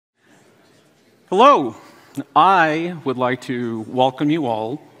Hello. I would like to welcome you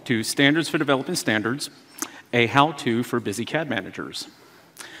all to Standards for Developing Standards, a how-to for busy CAD managers.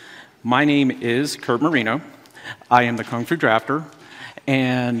 My name is Kurt Marino. I am the Kung Fu Drafter,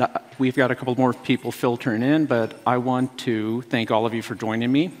 and we've got a couple more people filtering in, but I want to thank all of you for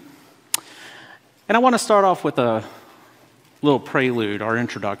joining me. And I want to start off with a little prelude, our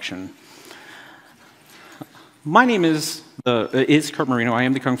introduction. My name is Kurt Marino. I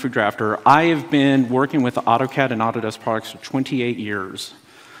am the Kung Fu Drafter. I have been working with AutoCAD and Autodesk products for 28 years.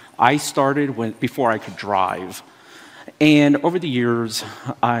 I started before I could drive. And over the years,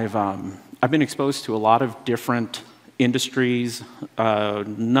 I've been exposed to a lot of different industries, a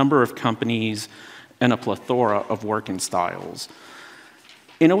number of companies, and a plethora of working styles.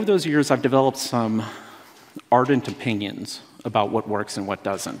 And over those years, I've developed some ardent opinions about what works and what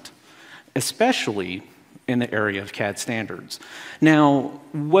doesn't, especially in the area of CAD standards. Now,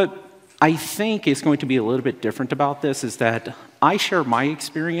 what I think is going to be a little bit different about this is that I share my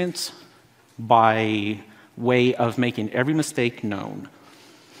experience by way of making every mistake known.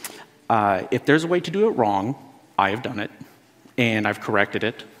 If there's a way to do it wrong, I have done it, and I've corrected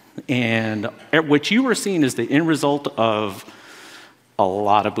it. And what you are seeing is the end result of a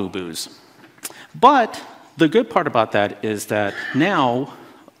lot of boo-boos. But the good part about that is that now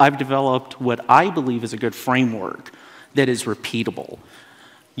I've developed what I believe is a good framework that is repeatable.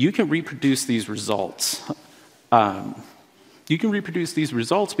 You can reproduce these results. You can reproduce these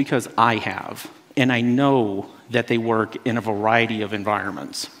results because I have, and I know that they work in a variety of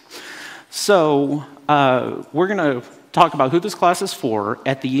environments. So we're going to talk about who this class is for.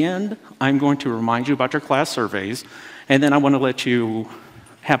 At the end, I'm going to remind you about your class surveys, and then I want to let you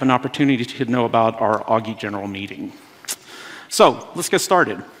have an opportunity to know about our Augie General Meeting. So let's get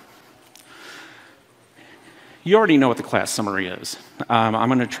started. You already know what the class summary is. I'm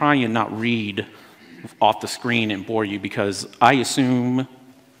going to try and not read off the screen and bore you because I assume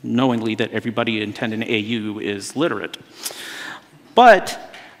knowingly that everybody attending AU is literate. But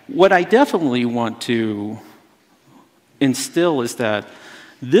what I definitely want to instill is that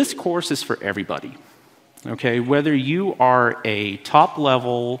this course is for everybody. Okay, whether you are a top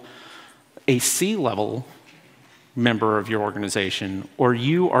level, a C-level member of your organization, or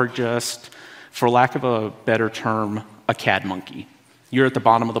you are just, for lack of a better term, a CAD monkey. You're at the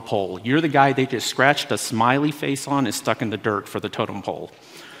bottom of the pole. You're the guy they just scratched a smiley face on and stuck in the dirt for the totem pole.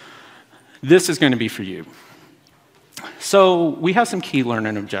 This is going to be for you. So we have some key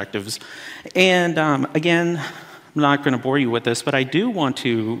learning objectives. And again, I'm not going to bore you with this, but I do want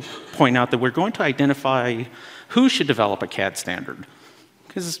to point out that we're going to identify who should develop a CAD standard.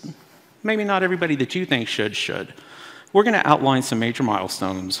 Because maybe not everybody that you think should. We're going to outline some major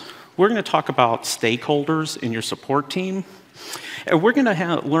milestones. We're going to talk about stakeholders in your support team. And we're going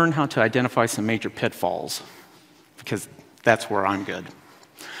to learn how to identify some major pitfalls, because that's where I'm good.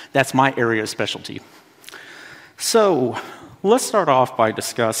 That's my area of specialty. So let's start off by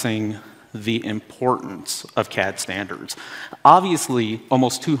discussing the importance of CAD standards. Obviously,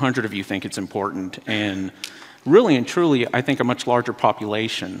 almost 200 of you think it's important, and really and truly, I think a much larger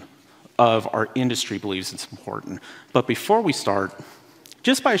population of our industry believes it's important. But before we start,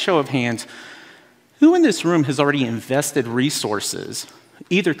 just by a show of hands, who in this room has already invested resources,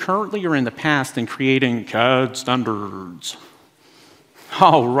 either currently or in the past, in creating CAD standards?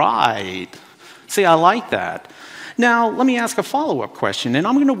 All right. See, I like that. Now, let me ask a follow-up question, and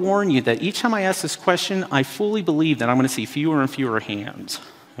I'm going to warn you that each time I ask this question, I fully believe that I'm going to see fewer and fewer hands,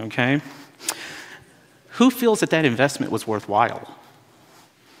 okay? Who feels that that investment was worthwhile?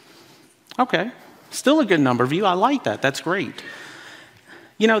 Okay, still a good number of you. I like that. That's great.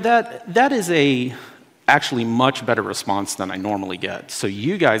 You know, that is a actually much better response than I normally get. So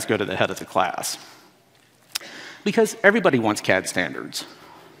you guys go to the head of the class. Because everybody wants CAD standards.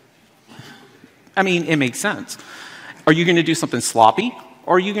 I mean, it makes sense. Are you going to do something sloppy,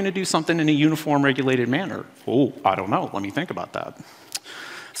 or are you going to do something in a uniform, regulated manner? Oh, I don't know. Let me think about that.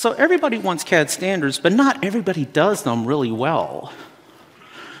 So everybody wants CAD standards, but not everybody does them really well.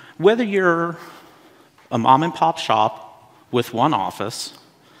 Whether you're a mom-and-pop shop with one office,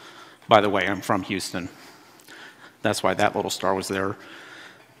 by the way, I'm from Houston. That's why that little star was there.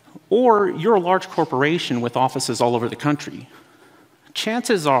 Or you're a large corporation with offices all over the country.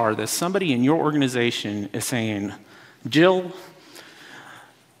 Chances are that somebody in your organization is saying, Jill,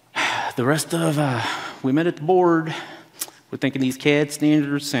 the rest of, we met at the board, we're thinking these CAD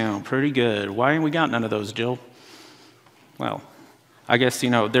standards sound pretty good. Why ain't we got none of those, Jill? Well, I guess, you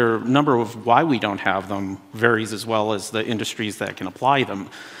know, their number of why we don't have them varies as well as the industries that can apply them.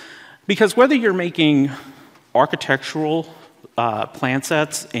 Because whether you're making architectural plan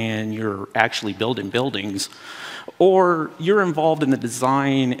sets and you're actually building buildings, or you're involved in the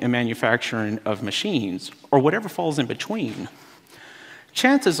design and manufacturing of machines, or whatever falls in between,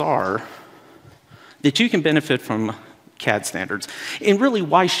 chances are that you can benefit from CAD standards. And really,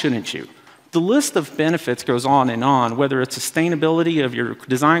 why shouldn't you? The list of benefits goes on, whether it's sustainability of your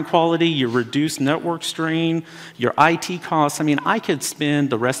design quality, your reduced network strain, your IT costs. I mean, I could spend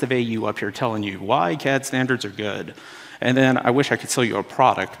the rest of AU up here telling you why CAD standards are good. And then I wish I could sell you a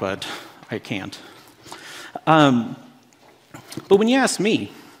product, but I can't. But when you ask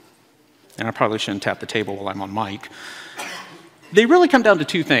me, and I probably shouldn't tap the table while I'm on mic, they really come down to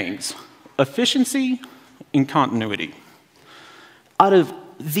two things: efficiency and continuity. Out of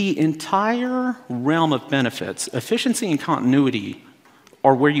the entire realm of benefits, efficiency and continuity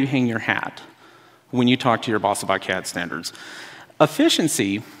are where you hang your hat when you talk to your boss about CAD standards.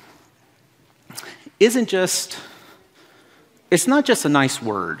 Efficiency isn't just, it's not just a nice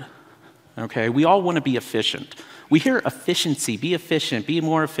word, okay? We all want to be efficient. We hear efficiency, be efficient, be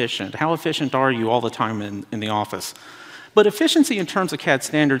more efficient. How efficient are you all the time in the office? But efficiency in terms of CAD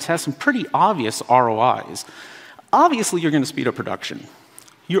standards has some pretty obvious ROIs. Obviously, you're going to speed up production.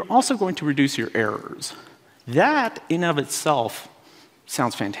 You're also going to reduce your errors. That, in of itself,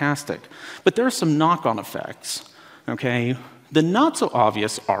 sounds fantastic. But there are some knock-on effects, okay? The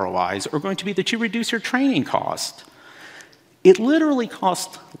not-so-obvious ROIs are going to be that you reduce your training cost. It literally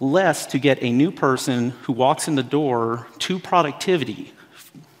costs less to get a new person who walks in the door to productivity.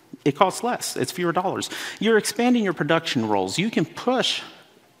 It costs less. It's fewer dollars. You're expanding your production roles. You can push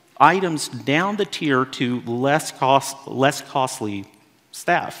items down the tier to less costly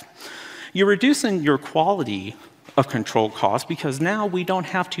staff. You're reducing your quality of control costs because now we don't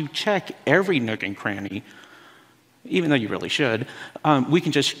have to check every nook and cranny, even though you really should. We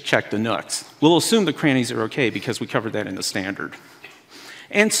can just check the nooks. We'll assume the crannies are okay because we covered that in the standard,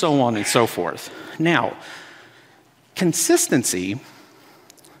 and so on and so forth. Now, consistency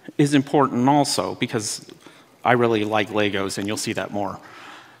is important also because I really like Legos, and you'll see that more.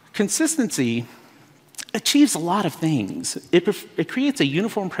 Consistency achieves a lot of things. It creates a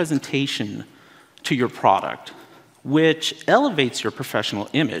uniform presentation to your product, which elevates your professional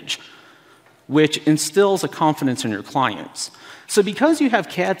image, which instills a confidence in your clients. So because you have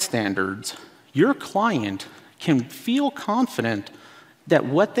CAD standards, your client can feel confident that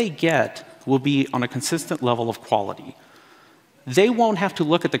what they get will be on a consistent level of quality. They won't have to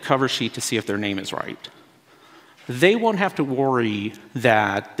look at the cover sheet to see if their name is right. They won't have to worry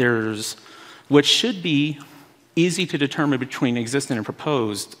that there's what should be easy to determine between existing and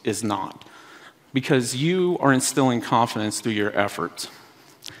proposed is not, because you are instilling confidence through your efforts.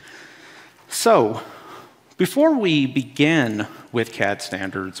 So, before we begin with CAD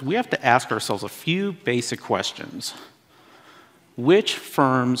standards, we have to ask ourselves a few basic questions. Which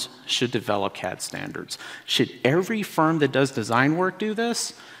firms should develop CAD standards? Should every firm that does design work do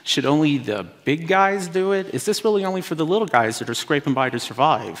this? Should only the big guys do it? Is this really only for the little guys that are scraping by to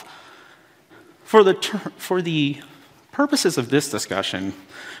survive? For the purposes of this discussion,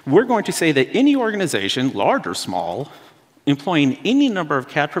 we're going to say that any organization, large or small, employing any number of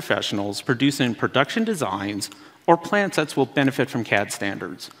CAD professionals producing production designs or plan sets will benefit from CAD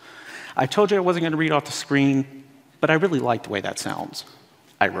standards. I told you I wasn't going to read off the screen, but I really like the way that sounds.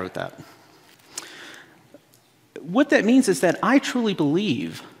 I wrote that. What that means is that I truly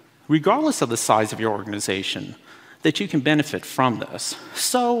believe, regardless of the size of your organization, that you can benefit from this.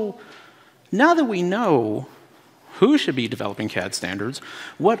 So, now that we know who should be developing CAD standards,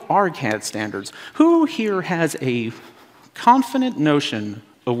 what are CAD standards? Who here has a confident notion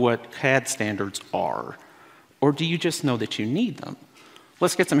of what CAD standards are? Or do you just know that you need them?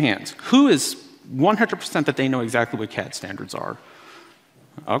 Let's get some hands. Who is 100% that they know exactly what CAD standards are?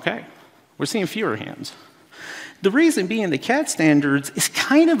 Okay, we're seeing fewer hands. The reason being the CAD standards is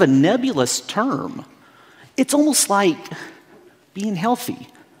kind of a nebulous term. It's almost like being healthy.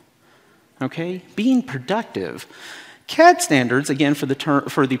 Okay, being productive. CAD standards, again, for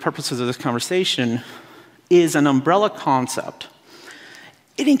the purposes of this conversation, is an umbrella concept.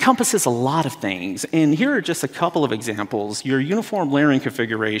 It encompasses a lot of things, and here are just a couple of examples: your uniform layering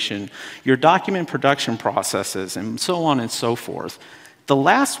configuration, your document production processes, and so on and so forth. The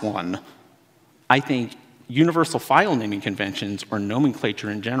last one, I think, universal file naming conventions, or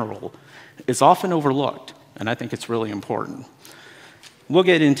nomenclature in general, is often overlooked, and I think it's really important. We'll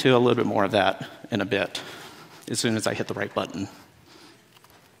get into a little bit more of that in a bit, as soon as I hit the right button.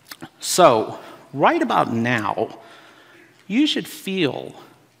 So, right about now, you should feel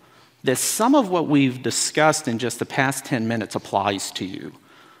that some of what we've discussed in just the past 10 minutes applies to you.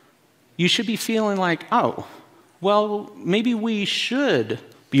 You should be feeling like, oh, Well, maybe we should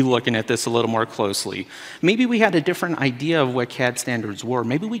be looking at this a little more closely. Maybe we had a different idea of what CAD standards were.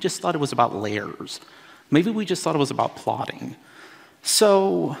 Maybe we just thought it was about layers. Maybe we just thought it was about plotting.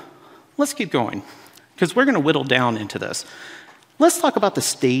 So let's keep going, because we're going to whittle down into this. Let's talk about the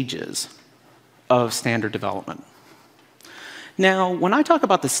stages of standard development. Now, when I talk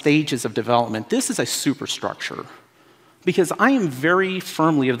about the stages of development, this is a superstructure, because I am very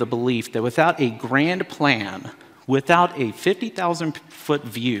firmly of the belief that without a grand plan, without a 50,000-foot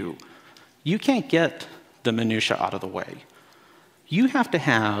view, you can't get the minutia out of the way. You have to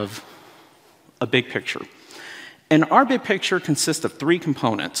have a big picture. And our big picture consists of three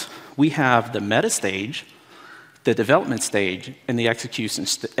components. We have the meta stage, the development stage, and the execution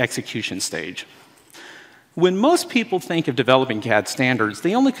stage. When most people think of developing CAD standards,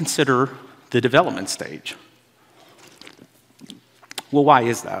 they only consider the development stage. Well, why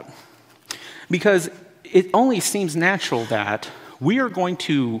is that? Because it only seems natural that we are going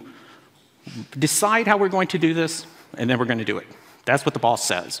to decide how we're going to do this, and then we're going to do it. That's what the boss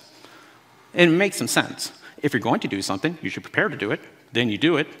says. And it makes some sense. If you're going to do something, you should prepare to do it, then you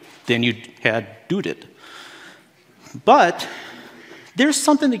do it, then you had doed it. But there's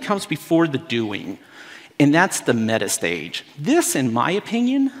something that comes before the doing, and that's the meta stage. This, in my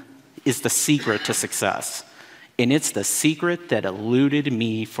opinion, is the secret to success. And it's the secret that eluded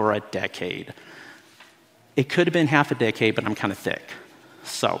me for a decade. It could have been half a decade, but I'm kind of thick.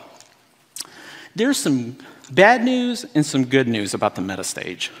 So there's some bad news and some good news about the meta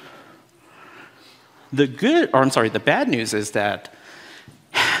stage. The bad news is that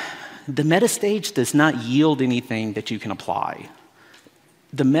the meta stage does not yield anything that you can apply.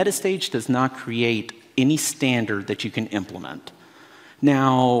 The meta stage does not create any standard that you can implement.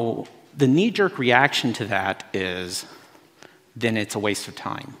 Now, the knee-jerk reaction to that is, then it's a waste of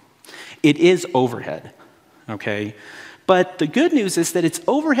time. It is overhead, okay? But the good news is that it's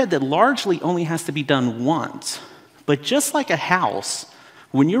overhead that largely only has to be done once. But just like a house,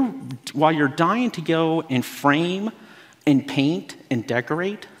 while you're dying to go and frame and paint and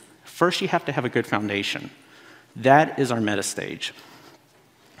decorate, first you have to have a good foundation. That is our meta stage.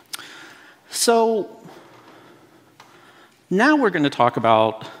 So now we're going to talk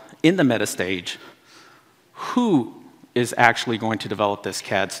about, in the meta stage, who is actually going to develop this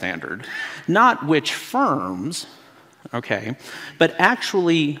CAD standard. Not which firms, okay, but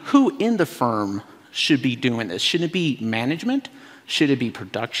actually who in the firm should be doing this. Should it be management? Should it be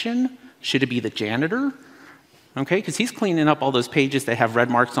production? Should it be the janitor? Okay, because he's cleaning up all those pages that have red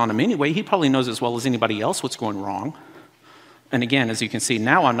marks on them anyway. He probably knows as well as anybody else what's going wrong. And again, as you can see,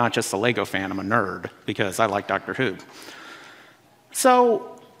 now I'm not just a Lego fan, I'm a nerd, because I like Doctor Who.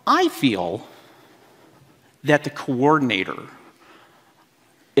 So I feel that the coordinator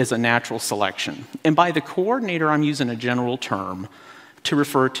is a natural selection. And by the coordinator, I'm using a general term to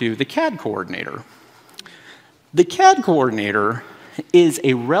refer to the CAD coordinator. The CAD coordinator is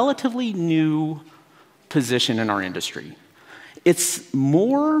a relatively new position in our industry. It's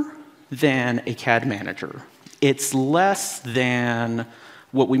more than a CAD manager. It's less than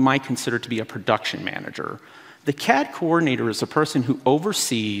what we might consider to be a production manager. The CAD coordinator is a person who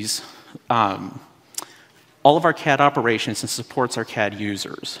oversees all of our CAD operations and supports our CAD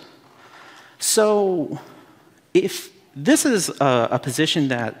users. So if this is a position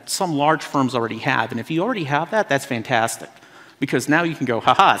that some large firms already have, and if you already have that, that's fantastic. Because now you can go,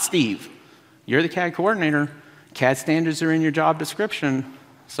 haha, Steve, you're the CAD coordinator. CAD standards are in your job description,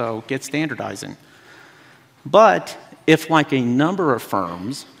 so get standardizing. But if, like a number of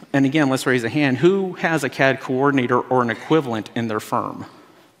firms, and again, let's raise a hand, who has a CAD coordinator or an equivalent in their firm?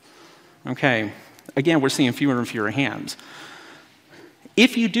 Okay, again, we're seeing fewer and fewer hands.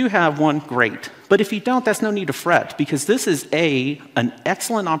 If you do have one, great. But if you don't, that's no need to fret, because this is an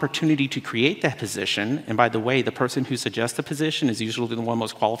excellent opportunity to create that position. And by the way, the person who suggests the position is usually the one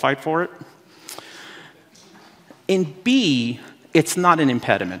most qualified for it. And B, it's not an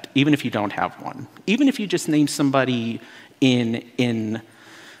impediment, even if you don't have one. Even if you just name somebody in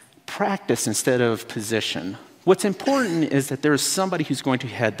practice instead of position. What's important is that there's somebody who's going to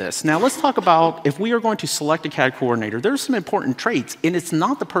head this. Now let's talk about, if we are going to select a CAD coordinator, there's some important traits, and it's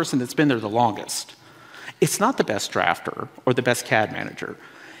not the person that's been there the longest. It's not the best drafter or the best CAD manager.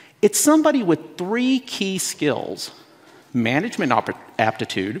 It's somebody with three key skills. Management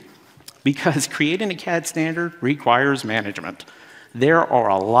aptitude, because creating a CAD standard requires management. There are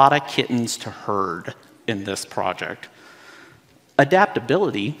a lot of kittens to herd in this project.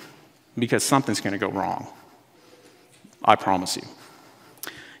 Adaptability, because something's going to go wrong. I promise you.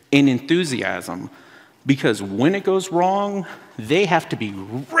 And enthusiasm, because when it goes wrong, they have to be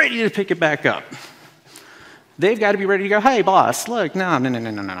ready to pick it back up. They've got to be ready to go, hey, boss, look, no,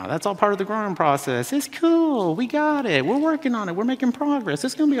 that's all part of the growing process. It's cool, we got it, we're working on it, we're making progress,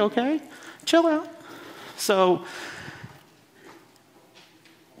 it's gonna be okay, chill out. So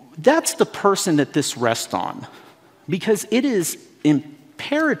that's the person that this rests on, because it is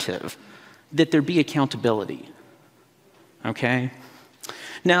imperative that there be accountability, okay?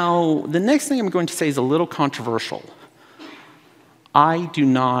 Now, the next thing I'm going to say is a little controversial. I do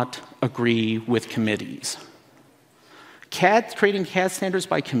not agree with committees. Creating CAD standards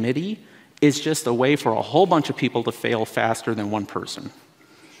by committee is just a way for a whole bunch of people to fail faster than one person.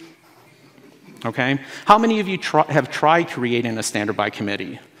 Okay? How many of you have tried creating a standard by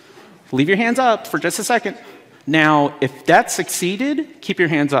committee? Leave your hands up for just a second. Now, if that succeeded, keep your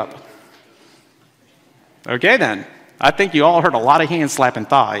hands up. Okay then. I think you all heard a lot of hands slapping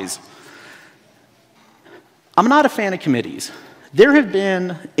thighs. I'm not a fan of committees. There have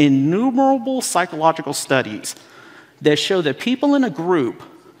been innumerable psychological studies that show that people in a group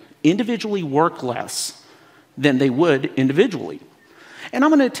individually work less than they would individually. And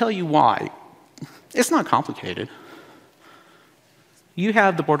I'm going to tell you why. It's not complicated. You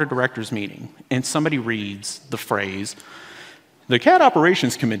have the board of directors meeting, and somebody reads the phrase, "The CAD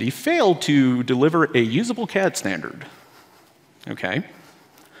Operations Committee failed to deliver a usable CAD standard." Okay?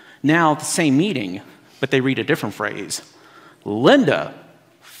 Now, the same meeting, but they read a different phrase. "Linda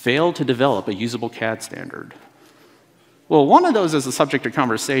failed to develop a usable CAD standard." Well, one of those is a subject of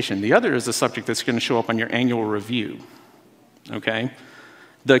conversation. The other is a subject that's going to show up on your annual review. Okay?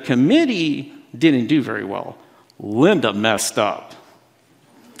 The committee didn't do very well. Linda messed up.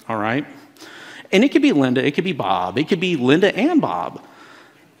 All right? And it could be Linda, it could be Bob, it could be Linda and Bob.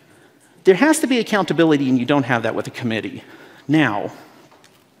 There has to be accountability, and you don't have that with a committee. Now,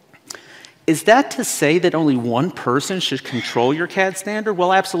 is that to say that only one person should control your CAD standard?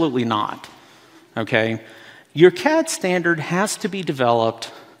 Well, absolutely not. Okay? Your CAD standard has to be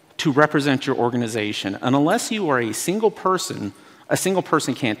developed to represent your organization, and unless you are a single person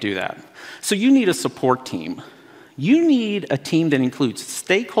can't do that. So you need a support team. You need a team that includes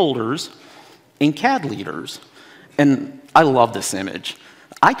stakeholders and CAD leaders. And I love this image.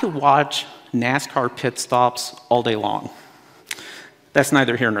 I could watch NASCAR pit stops all day long. That's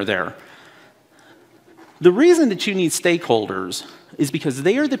neither here nor there. The reason that you need stakeholders is because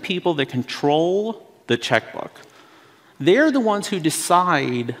they are the people that control the checkbook. They're the ones who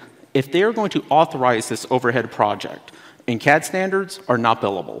decide if they're going to authorize this overhead project. And CAD standards are not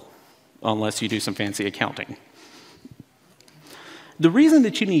billable unless you do some fancy accounting. The reason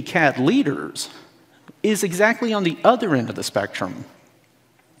that you need CAD leaders is exactly on the other end of the spectrum.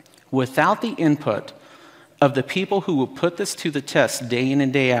 Without the input of the people who will put this to the test day in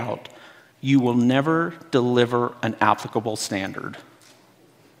and day out, you will never deliver an applicable standard.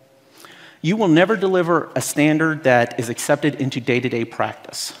 You will never deliver a standard that is accepted into day-to-day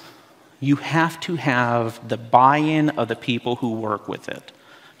practice. You have to have the buy-in of the people who work with it.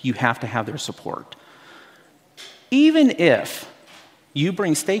 You have to have their support. Even if you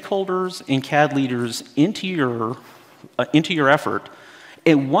bring stakeholders and CAD leaders into your effort,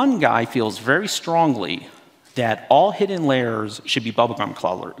 and one guy feels very strongly that all hidden layers should be bubblegum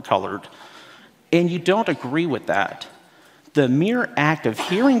colored, and you don't agree with that, the mere act of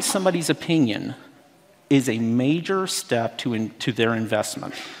hearing somebody's opinion is a major step to their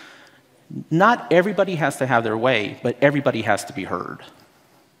investment. Not everybody has to have their way, but everybody has to be heard.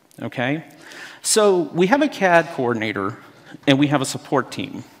 Okay? So we have a CAD coordinator, and we have a support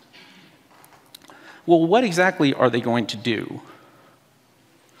team. Well, what exactly are they going to do?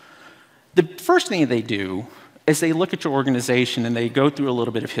 The first thing they do is they look at your organization and they go through a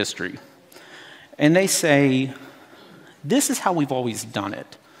little bit of history. And they say, this is how we've always done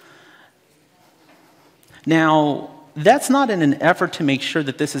it. Now, that's not in an effort to make sure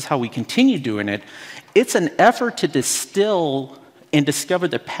that this is how we continue doing it. It's an effort to distill and discover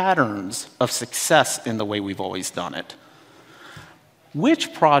the patterns of success in the way we've always done it.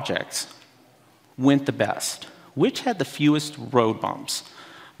 Which projects went the best? Which had the fewest road bumps?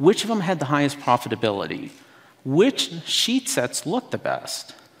 Which of them had the highest profitability? Which sheet sets looked the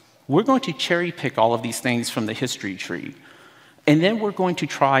best? We're going to cherry pick all of these things from the history tree, and then we're going to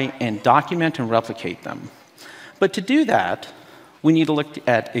try and document and replicate them. But to do that, we need to look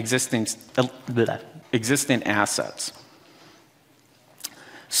at existing assets.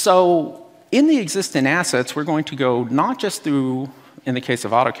 So in the existing assets, we're going to go not just through, in the case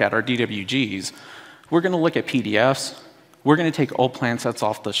of AutoCAD, our DWGs, we're going to look at PDFs, we're going to take old plan sets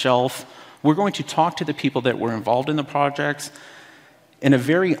off the shelf, we're going to talk to the people that were involved in the projects, and a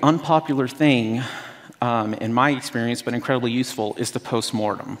very unpopular thing, in my experience, but incredibly useful, is the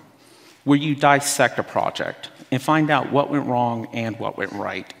post-mortem. where you dissect a project and find out what went wrong and what went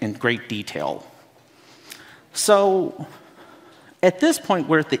right in great detail. So at this point,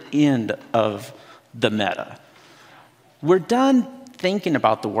 we're at the end of the meta. We're done thinking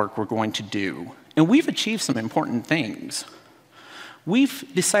about the work we're going to do, and we've achieved some important things. We've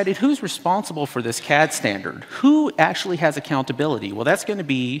decided who's responsible for this CAD standard, who actually has accountability. Well, that's going to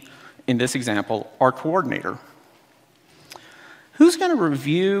be, in this example, our coordinator. Who's going to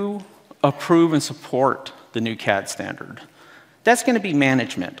review, approve, and support the new CAD standard? That's going to be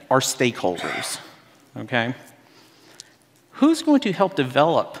management, our stakeholders, okay? Who's going to help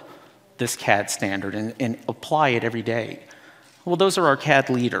develop this CAD standard and apply it every day? Well, those are our CAD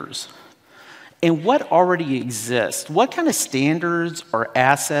leaders. And what already exists? What kind of standards or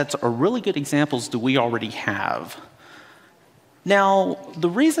assets or really good examples do we already have? Now, the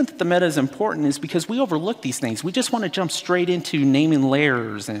reason that the meta is important is because we overlook these things. We just want to jump straight into naming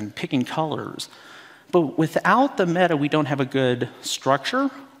layers and picking colors. But without the meta, we don't have a good structure,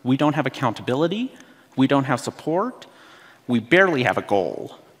 we don't have accountability, we don't have support, we barely have a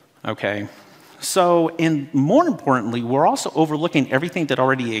goal, okay? So, and more importantly, we're also overlooking everything that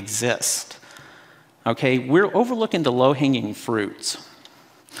already exists, okay? We're overlooking the low-hanging fruits.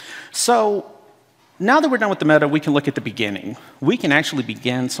 So, now that we're done with the meta, we can look at the beginning. We can actually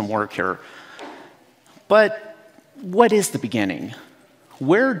begin some work here. But what is the beginning?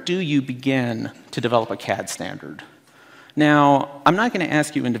 Where do you begin to develop a CAD standard? Now, I'm not going to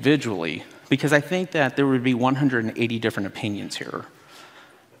ask you individually, because I think that there would be 180 different opinions here.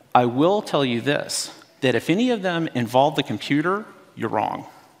 I will tell you this, that if any of them involve the computer, you're wrong.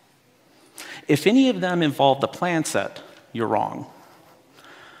 If any of them involve the plan set, you're wrong.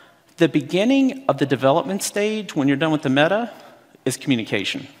 The beginning of the development stage, when you're done with the meta, is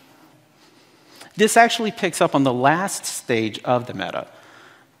communication. This actually picks up on the last stage of the meta.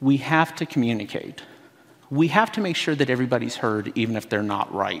 We have to communicate. We have to make sure that everybody's heard, even if they're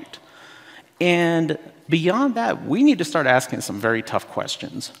not right. And beyond that, we need to start asking some very tough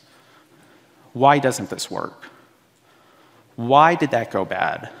questions. Why doesn't this work? Why did that go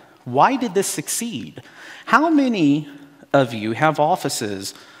bad? Why did this succeed? How many of you have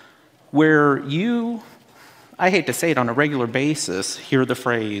offices where you, I hate to say it, on a regular basis, hear the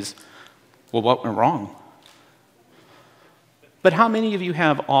phrase, well, what went wrong? But how many of you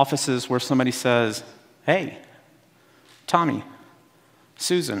have offices where somebody says, hey, Tommy,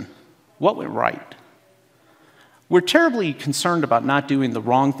 Susan, what went right? We're terribly concerned about not doing the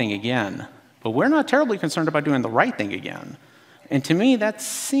wrong thing again, but we're not terribly concerned about doing the right thing again. And to me, that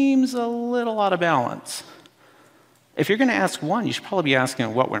seems a little out of balance. If you're going to ask one, you should probably be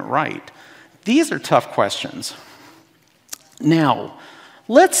asking what went right. These are tough questions. Now,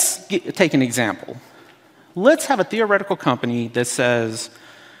 let's take an example. Let's have a theoretical company that says,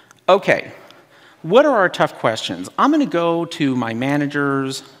 okay, what are our tough questions? I'm going to go to my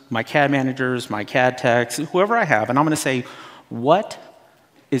managers, my CAD techs, whoever I have, and I'm going to say, what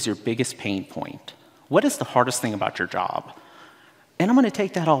is your biggest pain point? What is the hardest thing about your job? And I'm going to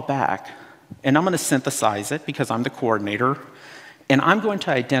take that all back, and I'm going to synthesize it because I'm the coordinator, and I'm going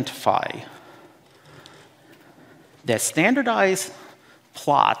to identify that standardized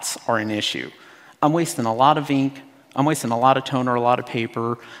plots are an issue. I'm wasting a lot of ink, I'm wasting a lot of toner, a lot of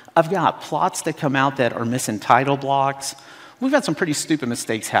paper. I've got plots that come out that are missing title blocks. We've got some pretty stupid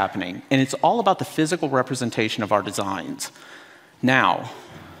mistakes happening, and it's all about the physical representation of our designs. Now,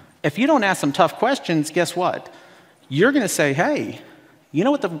 if you don't ask some tough questions, guess what? You're going to say, hey, you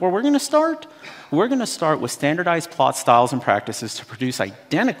know where we're going to start? We're going to start with standardized plot styles and practices to produce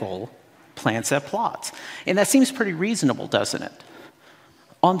identical plan set plots. And that seems pretty reasonable, doesn't it?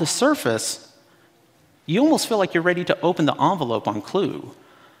 On the surface, you almost feel like you're ready to open the envelope on Clue,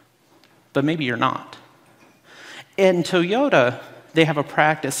 but maybe you're not. In Toyota, they have a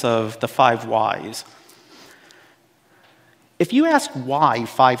practice of the 5 whys. If you ask why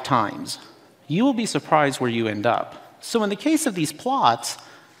 5 times, you will be surprised where you end up. So in the case of these plots,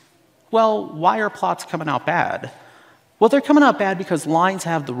 well, why are plots coming out bad? Well, they're coming out bad because lines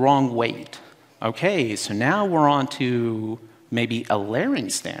have the wrong weight. Okay, so now we're on to maybe a layering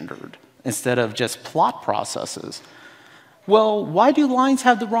standard instead of just plot processes. Well, why do lines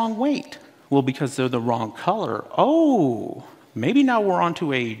have the wrong weight? Well, because they're the wrong color. Oh, maybe now we're on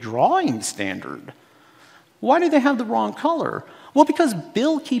to a drawing standard. Why do they have the wrong color? Well, because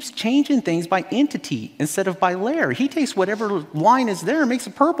Bill keeps changing things by entity instead of by layer. He takes whatever line is there and makes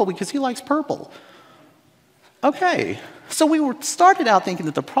it purple because he likes purple. Okay, so we started out thinking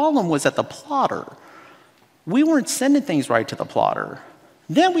that the problem was at the plotter. We weren't sending things right to the plotter.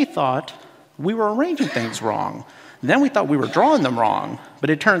 Then we thought we were arranging things wrong. Then we thought we were drawing them wrong, but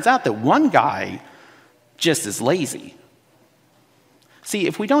it turns out that one guy just is lazy. See,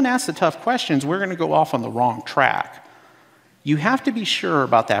 if we don't ask the tough questions, we're going to go off on the wrong track. You have to be sure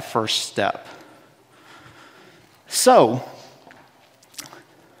about that first step. So,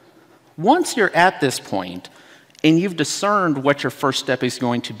 once you're at this point, and you've discerned what your first step is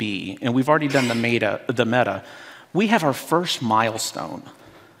going to be, and we've already done the meta, we have our first milestone.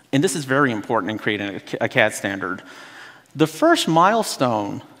 And this is very important in creating a CAD standard. The first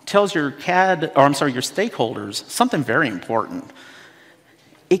milestone tells your your stakeholders something very important.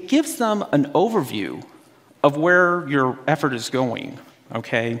 It gives them an overview of where your effort is going,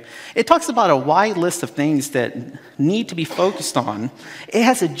 okay? It talks about a wide list of things that need to be focused on. It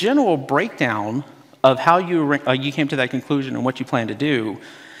has a general breakdown of how you came to that conclusion and what you plan to do.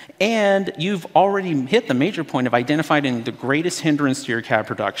 And you've already hit the major point of identifying the greatest hindrance to your CAD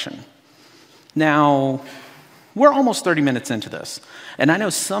production. Now, we're almost 30 minutes into this. And I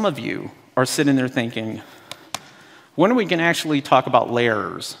know some of you are sitting there thinking, when are we going to actually talk about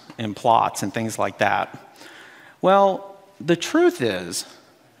layers and plots and things like that? Well, the truth is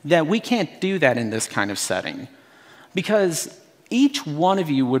that we can't do that in this kind of setting, because each one of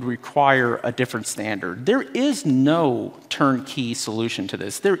you would require a different standard. There is no turnkey solution to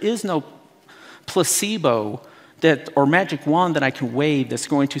this. There is no placebo or magic wand that I can wave that's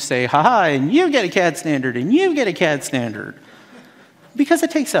going to say, ha-ha, and you get a CAD standard, and you get a CAD standard. Because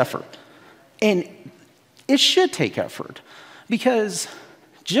it takes effort. And it should take effort. Because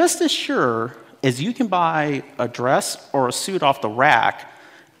just as sure as you can buy a dress or a suit off the rack,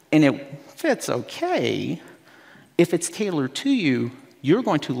 and it fits okay, if it's tailored to you, you're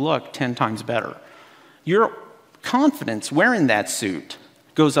going to look 10 times better. Your confidence wearing that suit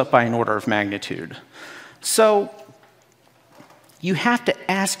goes up by an order of magnitude. So you have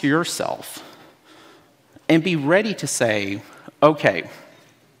to ask yourself and be ready to say, okay,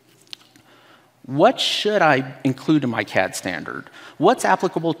 what should I include in my CAD standard? What's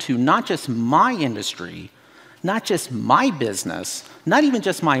applicable to not just my industry, not just my business, not even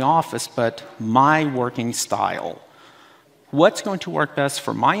just my office, but my working style? What's going to work best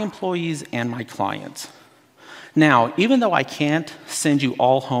for my employees and my clients? Now, even though I can't send you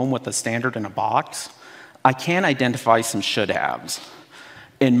all home with a standard in a box, I can identify some should-haves.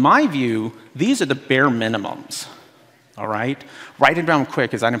 In my view, these are the bare minimums, all right? Write it down quick,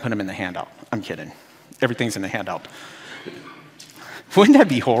 because I didn't put them in the handout. I'm kidding. Everything's in the handout. Wouldn't that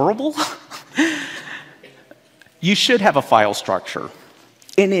be horrible? You should have a file structure.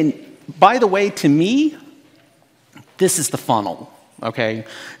 And by the way, to me, this is the funnel, okay?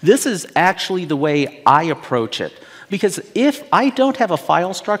 This is actually the way I approach it. Because if I don't have a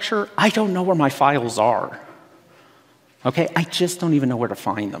file structure, I don't know where my files are, okay? I just don't even know where to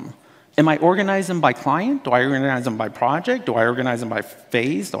find them. Am I organizing them by client? Do I organize them by project? Do I organize them by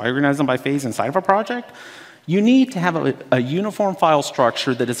phase? Do I organize them by phase inside of a project? You need to have a uniform file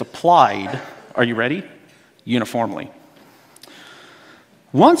structure that is applied, are you ready? Uniformly.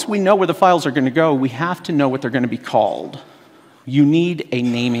 Once we know where the files are going to go, we have to know what they're going to be called. You need a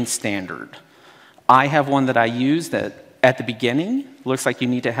naming standard. I have one that I use that at the beginning looks like you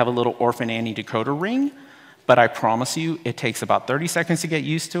need to have a little Orphan Annie decoder ring, but I promise you it takes about 30 seconds to get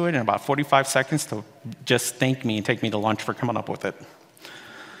used to it and about 45 seconds to just thank me and take me to lunch for coming up with it.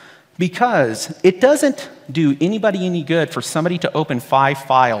 Because it doesn't do anybody any good for somebody to open 5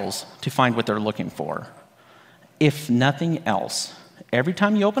 files to find what they're looking for. If nothing else, every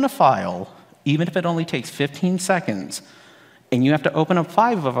time you open a file, even if it only takes 15 seconds, and you have to open up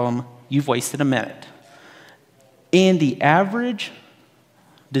 5 of them, you've wasted a minute. In the average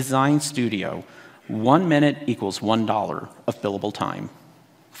design studio, 1 minute equals $1 of billable time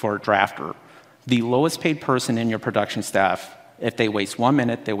for a drafter. The lowest paid person in your production staff, if they waste 1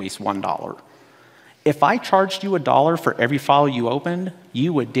 minute, they waste $1. If I charged you $1 for every file you opened,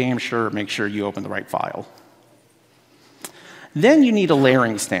 you would damn sure make sure you open the right file. Then you need a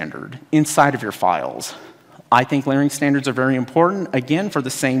layering standard inside of your files. I think layering standards are very important, again, for the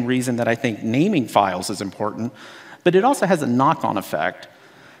same reason that I think naming files is important, but it also has a knock-on effect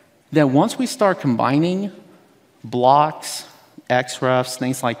that once we start combining blocks, XREFs,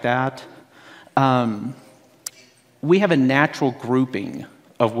 things like that, we have a natural grouping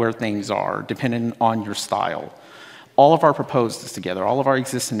of where things are, depending on your style. All of our proposed is together, all of our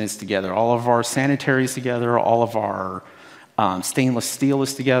existing is together, all of our sanitary is together, all of our stainless steel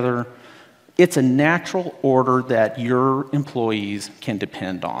is together. It's a natural order that your employees can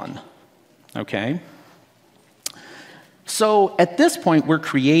depend on, okay? So at this point, we're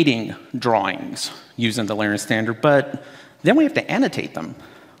creating drawings using the layering standard, but then we have to annotate them.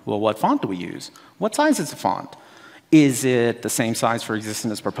 Well, what font do we use? What size is the font? Is it the same size for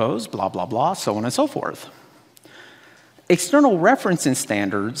existing as proposed? Blah, blah, blah, so on and so forth. External referencing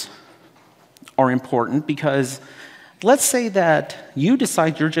standards are important because let's say that you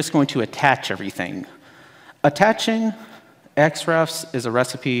decide you're just going to attach everything. Attaching XREFs is a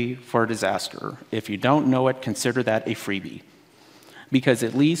recipe for a disaster. If you don't know it, consider that a freebie. Because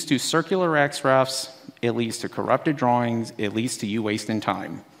it leads to circular XREFs, it leads to corrupted drawings, it leads to you wasting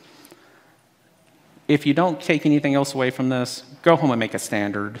time. If you don't take anything else away from this, go home and make a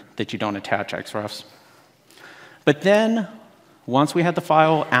standard that you don't attach XREFs. But then, once we had the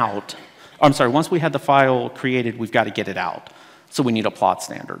file out, once we had the file created, we've got to get it out. So we need a plot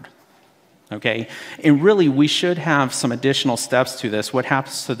standard. Okay? And really, we should have some additional steps to this. What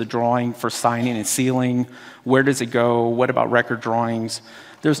happens to the drawing for signing and sealing? Where does it go? What about record drawings?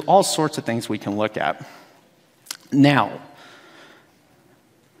 There's all sorts of things we can look at. Now,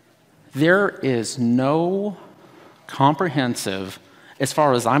 there is no comprehensive, as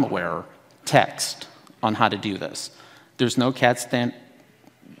far as I'm aware, text on how to do this. There's no CAD standard.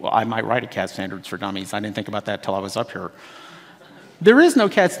 Well, I might write a CAD standards for dummies. I didn't think about that till I was up here. There is no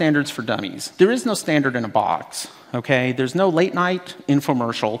CAD standards for dummies. There is no standard in a box, okay? There's no late night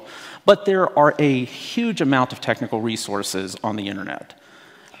infomercial, but there are a huge amount of technical resources on the internet.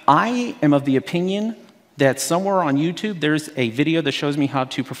 I am of the opinion that somewhere on YouTube, there's a video that shows me how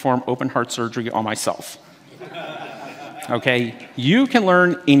to perform open heart surgery on myself. Okay? You can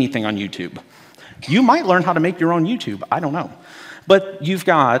learn anything on YouTube. You might learn how to make your own YouTube. I don't know. But you've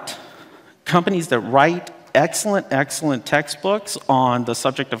got companies that write excellent textbooks on the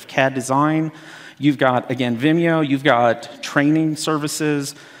subject of CAD design. You've got, again, Vimeo. You've got training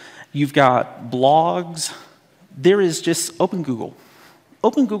services. You've got blogs. There is just open Google.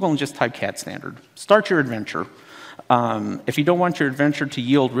 Open Google and just type CAD standard. Start your adventure. If you don't want your adventure to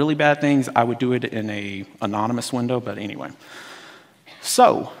yield really bad things, I would do it in an anonymous window, but anyway.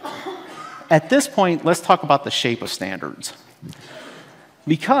 So, at this point, let's talk about the shape of standards.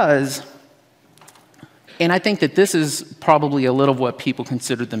 Because, and I think that this is probably a little of what people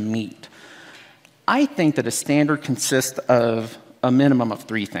consider the meat. I think that a standard consists of a minimum of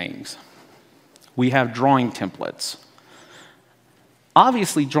 3 things. We have drawing templates.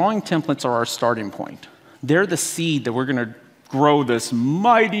 Obviously, drawing templates are our starting point. They're the seed that we're going to grow this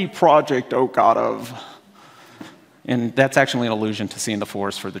mighty project out of. And that's actually an allusion to seeing the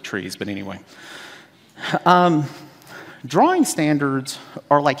forest for the trees, but anyway. Drawing standards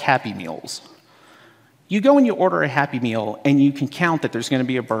are like Happy Meals. You go and you order a Happy Meal, and you can count that there's going to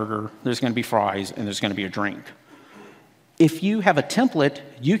be a burger, there's going to be fries, and there's going to be a drink. If you have a template,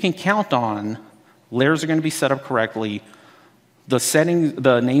 you can count on layers are going to be set up correctly,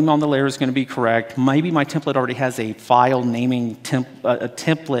 the name on the layer is going to be correct. Maybe my template already has a file naming a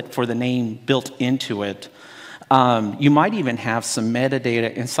template for the name built into it. You might even have some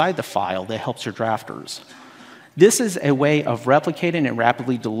metadata inside the file that helps your drafters. This is a way of replicating and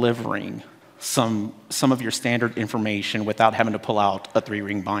rapidly delivering some of your standard information without having to pull out a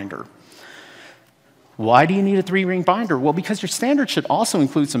 3-ring binder. Why do you need a 3-ring binder? Well, because your standard should also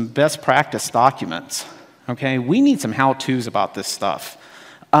include some best practice documents. Okay, we need some how-tos about this stuff.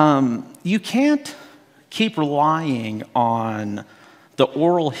 You can't keep relying on the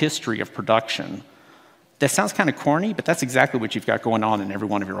oral history of production. That sounds kind of corny, but that's exactly what you've got going on in every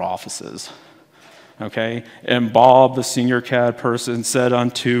one of your offices. Okay, and Bob, the senior CAD person, said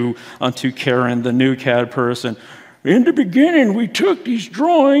unto Karen, the new CAD person, in the beginning, we took these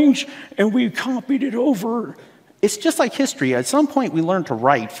drawings and we copied it over. It's just like history. At some point, we learn to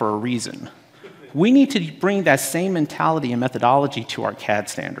write for a reason. We need to bring that same mentality and methodology to our CAD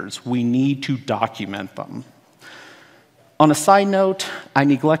standards. We need to document them. On a side note, I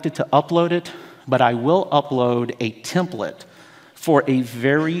neglected to upload it, but I will upload a template for a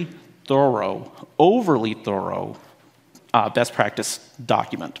very thorough, overly thorough best practice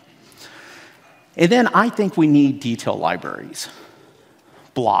document. And then I think we need detail libraries,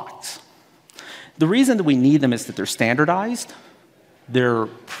 blocks. The reason that we need them is that they're standardized. They're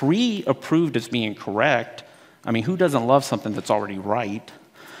pre-approved as being correct. I mean, who doesn't love something that's already right?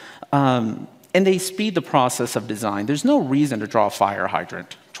 And they speed the process of design. There's no reason to draw a fire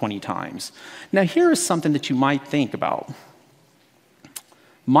hydrant 20 times. Now, here is something that you might think about.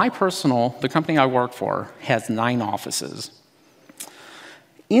 The company I work for, has 9 offices.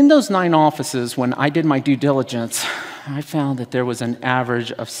 In those 9 offices, when I did my due diligence, I found that there was an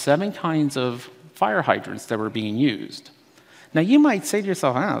average of 7 kinds of fire hydrants that were being used. Now, you might say to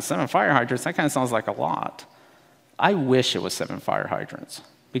yourself, oh, 7 fire hydrants, that kind of sounds like a lot. I wish it was 7 fire hydrants,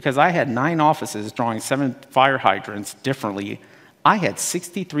 because I had 9 offices drawing 7 fire hydrants differently. I had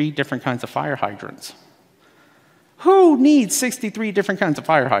 63 different kinds of fire hydrants. Who needs 63 different kinds of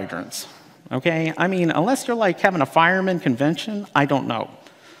fire hydrants? Okay, I mean, unless you're like having a fireman convention, I don't know.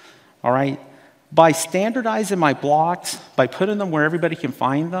 All right? By standardizing my blocks, by putting them where everybody can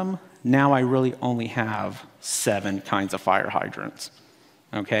find them, now I really only have 7 kinds of fire hydrants.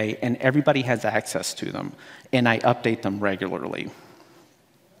 Okay, and everybody has access to them, and I update them regularly.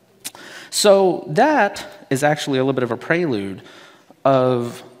 So that is actually a little bit of a prelude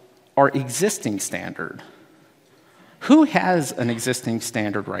of our existing standard. Who has an existing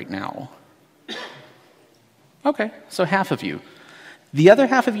standard right now? Okay, so half of you. The other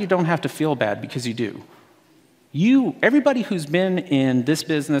half of you don't have to feel bad because you do. Everybody who's been in this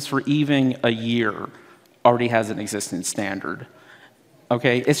business for even a year already has an existing standard.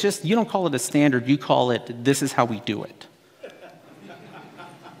 Okay, it's just, you don't call it a standard, you call it, this is how we do it.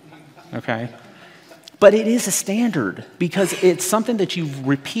 Okay? But it is a standard because it's something that you've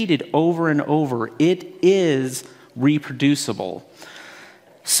repeated over and over. It is reproducible.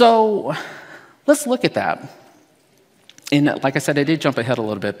 So let's look at that. And like I said, I did jump ahead a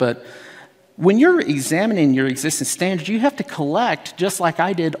little bit, but when you're examining your existing standards, you have to collect, just like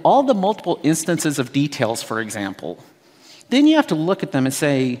I did, all the multiple instances of details, for example. Then you have to look at them and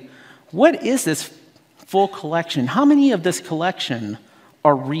say, what is this full collection? How many of this collection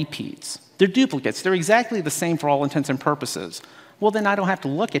are repeats? They're duplicates. They're exactly the same for all intents and purposes. Well, then I don't have to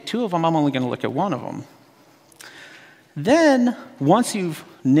look at 2 of them. I'm only going to look at 1 of them. Then, once you've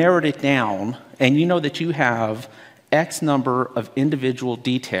narrowed it down and you know that you have X number of individual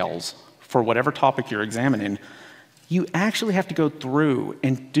details for whatever topic you're examining, you actually have to go through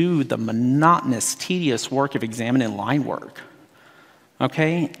and do the monotonous, tedious work of examining line work.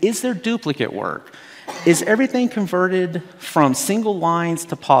 Okay? Is there duplicate work? Is everything converted from single lines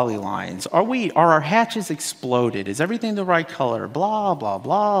to polylines? Are our hatches exploded? Is everything the right color? Blah, blah,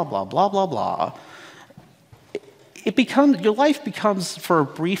 blah, blah, blah, blah, blah. Your life becomes, for a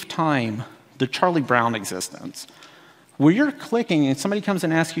brief time, the Charlie Brown existence, where you're clicking and somebody comes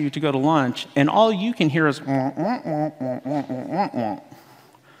and asks you to go to lunch, and all you can hear is wah, wah, wah, wah, wah, wah, wah.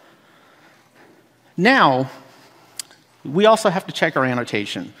 Now, we also have to check our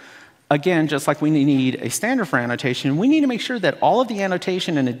annotation. Again, just like we need a standard for annotation, we need to make sure that all of the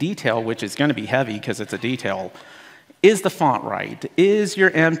annotation in a detail, which is going to be heavy because it's a detail, is the font right? Is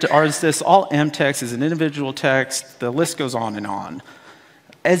this all M text? Is it individual text? The list goes on and on.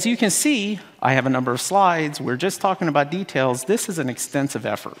 As you can see, I have a number of slides. We're just talking about details. This is an extensive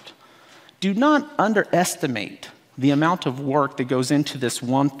effort. Do not underestimate the amount of work that goes into this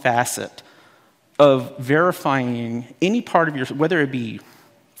one facet of verifying any part of your, whether it be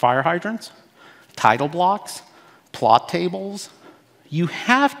fire hydrants, title blocks, plot tables. You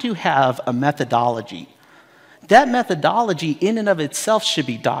have to have a methodology. That methodology in and of itself should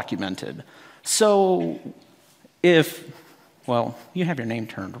be documented. So well, you have your name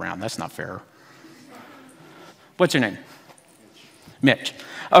turned around. That's not fair. What's your name? Mitch.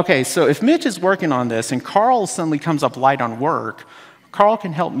 Okay, so if Mitch is working on this and Carl suddenly comes up light on work, Carl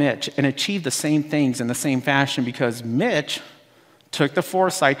can help Mitch and achieve the same things in the same fashion because Mitch took the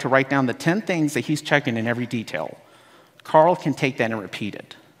foresight to write down the 10 things that he's checking in every detail. Carl can take that and repeat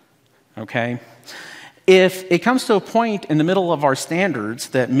it. Okay? If it comes to a point in the middle of our standards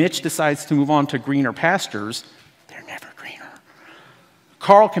that Mitch decides to move on to greener pastures, they're never greener.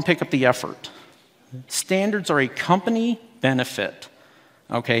 Carl can pick up the effort. Standards are a company benefit.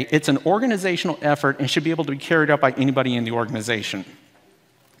 Okay? It's an organizational effort and should be able to be carried out by anybody in the organization.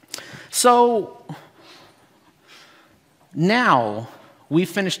 So now we've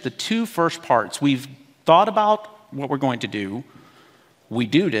finished the 2 first parts. We've thought about what we're going to do. We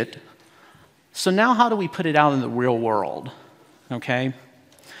doed it. So now how do we put it out in the real world? Okay?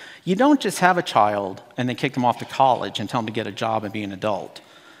 You don't just have a child and then kick them off to college and tell them to get a job and be an adult.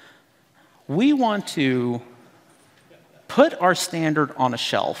 We want to put our standard on a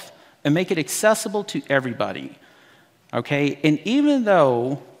shelf and make it accessible to everybody. Okay? And even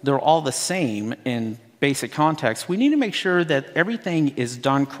though they're all the same in basic context, we need to make sure that everything is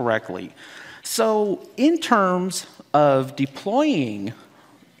done correctly. So in terms of deploying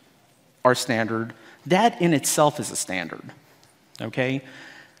our standard, that in itself is a standard. Okay?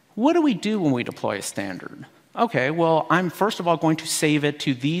 What do we do when we deploy a standard? Okay, well, I'm first of all going to save it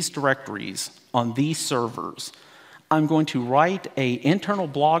to these directories on these servers. I'm going to write an internal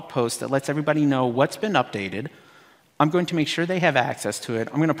blog post that lets everybody know what's been updated. I'm going to make sure they have access to it.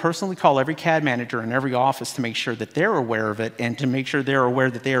 I'm going to personally call every CAD manager in every office to make sure that they're aware of it and to make sure they're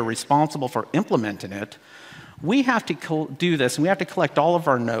aware that they are responsible for implementing it. We have to do this, and we have to collect all of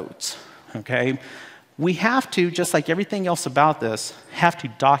our notes, okay? We have to, just like everything else about this, have to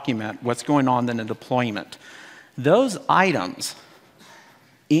document what's going on in the deployment. Those items,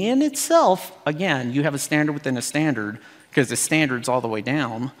 in itself, again, you have a standard within a standard, because the standard's all the way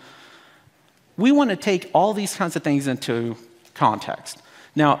down. We want to take all these kinds of things into context.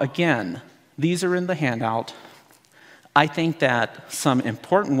 Now, again, these are in the handout. I think that some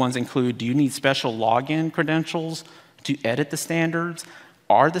important ones include, do you need special login credentials to edit the standards?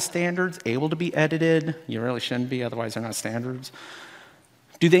 Are the standards able to be edited? You really shouldn't be, otherwise they're not standards.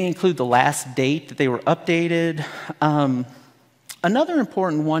 Do they include the last date that they were updated? Another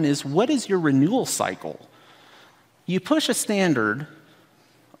important one is, what is your renewal cycle? You push a standard,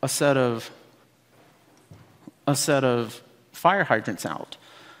 a set of fire hydrants out.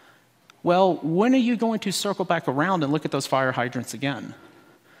 Well, when are you going to circle back around and look at those fire hydrants again?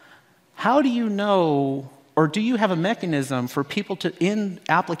 How do you know, or do you have a mechanism for people to, in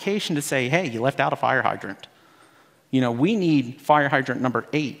application, to say, hey, you left out a fire hydrant. You know, we need fire hydrant number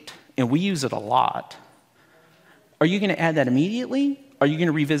 8, and we use it a lot. Are you going to add that immediately? Are you going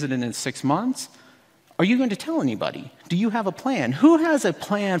to revisit it in 6 months? Are you going to tell anybody? Do you have a plan? Who has a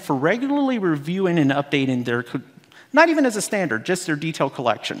plan for regularly reviewing and updating their, not even as a standard, just their detail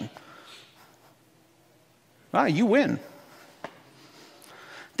collection? Ah, you win.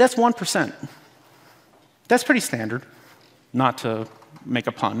 That's 1%. That's pretty standard, not to make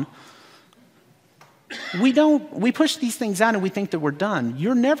a pun. We push these things out and we think that we're done.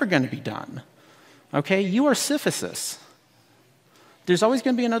 You're never going to be done. Okay? You are Sisyphus. There's always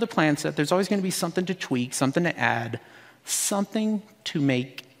going to be another plan set. There's always going to be something to tweak, something to add, something to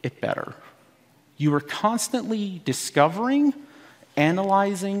make it better. You are constantly discovering,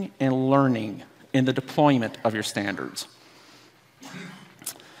 analyzing, and learning in the deployment of your standards.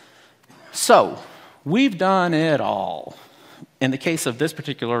 So, we've done it all. In the case of this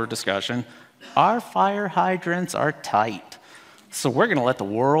particular discussion, our fire hydrants are tight. So we're going to let the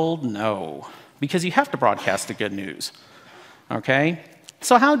world know, because you have to broadcast the good news. Okay?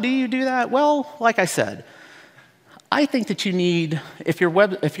 So how do you do that? Well, like I said, I think that you need, if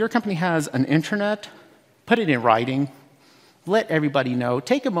your company has an intranet, put it in writing, let everybody know,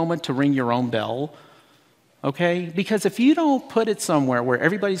 take a moment to ring your own bell, okay? Because if you don't put it somewhere where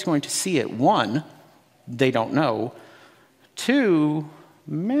everybody's going to see it, 1, they don't know, 2,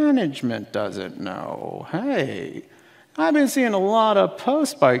 management doesn't know. Hey, I've been seeing a lot of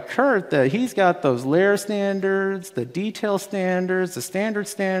posts by Kurt that he's got those layer standards, the detail standards, the standard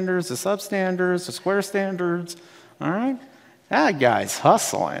standards, the substandards, the square standards, all right? That guy's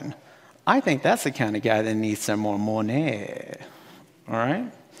hustling. I think that's the kind of guy that needs some more money, all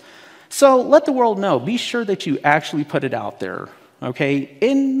right? So let the world know. Be sure that you actually put it out there, okay?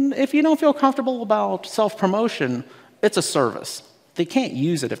 And if you don't feel comfortable about self-promotion, it's a service. They can't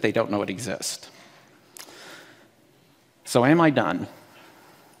use it if they don't know it exists. So am I done?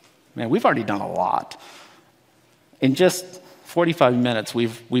 Man, we've already done a lot. In just 45 minutes,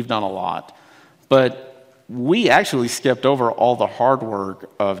 we've done a lot. But we actually skipped over all the hard work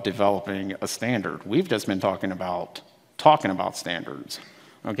of developing a standard. We've just been talking about standards.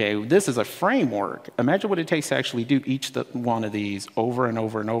 Okay, this is a framework. Imagine what it takes to actually do each one of these over and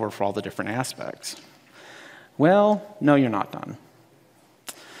over and over for all the different aspects. Well, no, you're not done.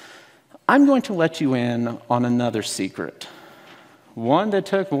 I'm going to let you in on another secret. One that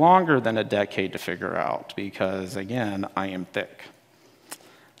took longer than a decade to figure out because, again, I am thick.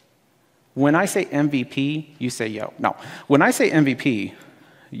 When I say MVP, you say yo. No, when I say MVP,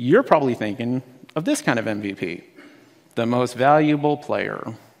 you're probably thinking of this kind of MVP, the most valuable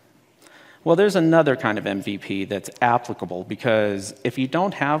player. Well, there's another kind of MVP that's applicable because if you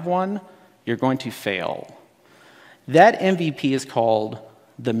don't have one, you're going to fail. That MVP is called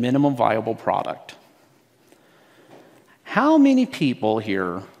the minimum viable product. How many people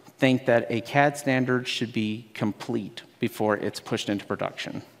here think that a CAD standard should be complete before it's pushed into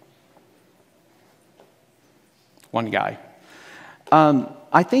production? One guy.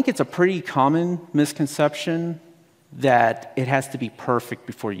 I think it's a pretty common misconception that it has to be perfect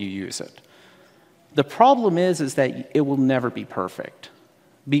before you use it. The problem is that it will never be perfect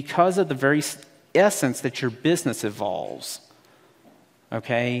because of the very essence that your business evolves,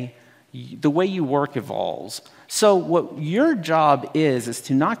 okay? The way you work evolves. So what your job is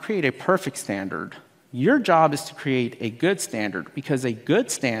to not create a perfect standard. Your job is to create a good standard because a good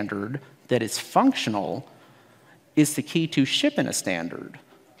standard that is functional is the key to shipping a standard.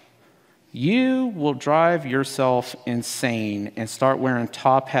 You will drive yourself insane and start wearing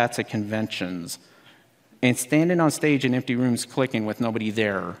top hats at conventions and standing on stage in empty rooms clicking with nobody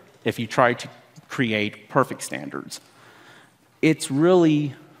there if you try to create perfect standards. It's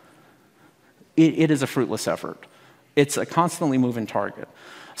really, it is a fruitless effort. It's a constantly moving target.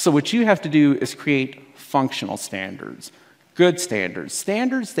 So what you have to do is create functional standards, good standards,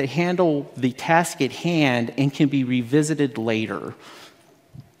 standards that handle the task at hand and can be revisited later.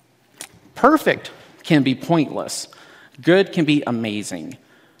 Perfect can be pointless. Good can be amazing.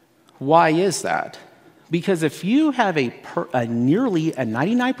 Why is that? Because if you have nearly a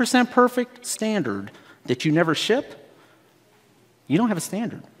 99% perfect standard that you never ship, you don't have a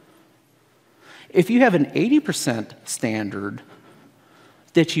standard. If you have an 80% standard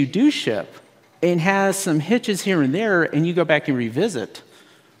that you do ship and has some hitches here and there and you go back and revisit,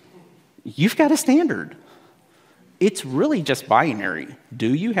 you've got a standard. It's really just binary.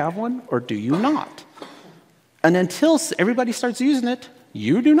 Do you have one or do you not? And until everybody starts using it,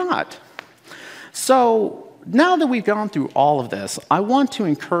 you do not. So now that we've gone through all of this, I want to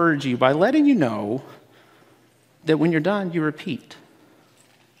encourage you by letting you know that when you're done, you repeat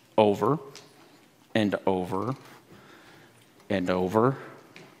over and over and over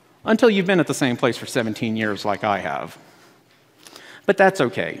until you've been at the same place for 17 years like I have. But that's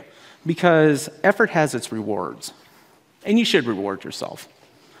okay, because effort has its rewards, and you should reward yourself.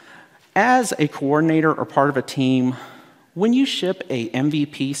 As a coordinator or part of a team, when you ship a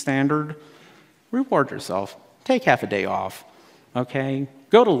MVP standard, reward yourself. Take half a day off, okay?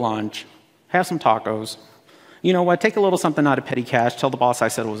 Go to lunch, have some tacos. You know what? Take a little something out of petty cash. Tell the boss I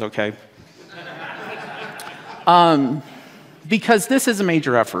said it was okay. Because this is a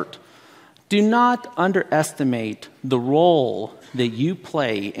major effort. Do not underestimate the role that you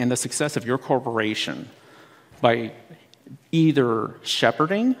play in the success of your corporation by either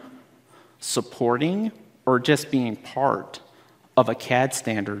shepherding, supporting, or just being part of a CAD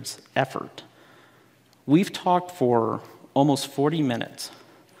standards effort. We've talked for almost 40 minutes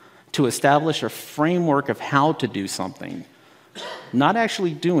to establish a framework of how to do something, not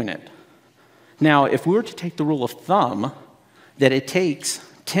actually doing it. Now, if we were to take the rule of thumb that it takes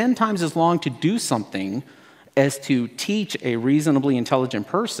 10 times as long to do something as to teach a reasonably intelligent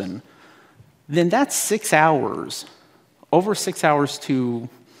person, then that's 6 hours, over 6 hours to,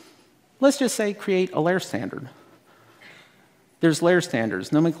 let's just say, create a layer standard. There's layer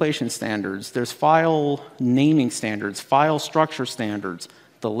standards, nomenclature standards, there's file naming standards, file structure standards.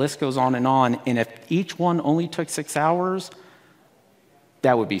 The list goes on, and if each one only took 6 hours,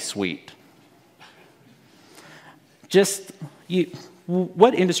 that would be sweet.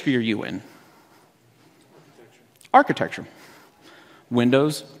 What industry are you in? Architecture.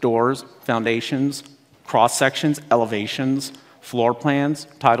 Windows, doors, foundations, cross sections, elevations, floor plans,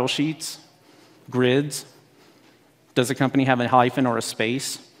 title sheets, grids. Does a company have a hyphen or a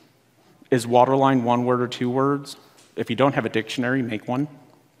space? Is waterline one word or 2 words? If you don't have a dictionary, make one.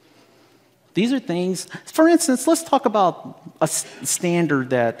 These are things, for instance, let's talk about a standard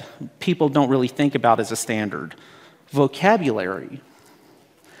that people don't really think about as a standard. Vocabulary.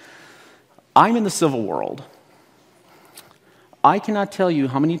 I'm in the civil world. I cannot tell you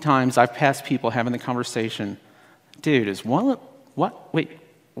how many times I've passed people having the conversation, dude,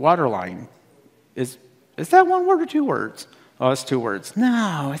 waterline, is that 1 word or 2 words? Oh, it's 2 words.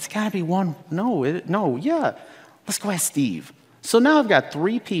 No, it's gotta be one, yeah. Let's go ask Steve. So now I've got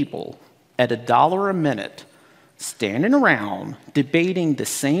 3 people at $1 a minute standing around debating the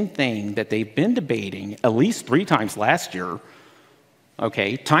same thing that they've been debating at least 3 times last year,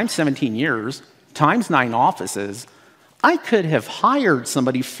 okay, times 17 years, times 9 offices. I could have hired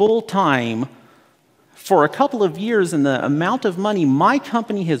somebody full-time for a couple of years, and the amount of money my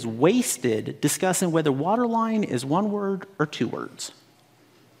company has wasted discussing whether waterline is 1 word or 2 words.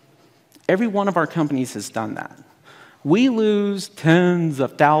 Every one of our companies has done that. We lose tens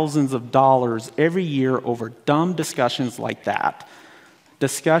of thousands of dollars every year over dumb discussions like that.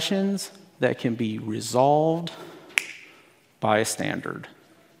 Discussions that can be resolved by a standard.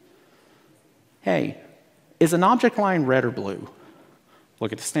 Hey, is an object line red or blue?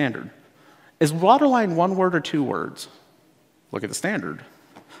 Look at the standard. Is waterline 1 word or 2 words? Look at the standard.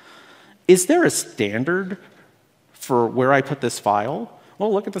 Is there a standard for where I put this file?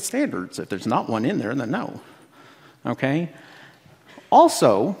 Well, look at the standards. If there's not one in there, then no. Okay?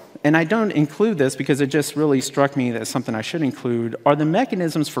 Also, and I don't include this because it just really struck me that something I should include, are the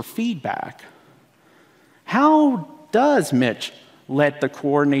mechanisms for feedback. How does Mitch let the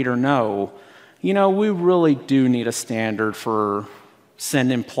coordinator know, you know, we really do need a standard for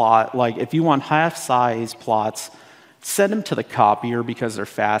sending plot, like if you want half-size plots, send them to the copier because they're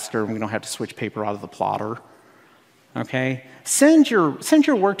faster and we don't have to switch paper out of the plotter. Okay? Send your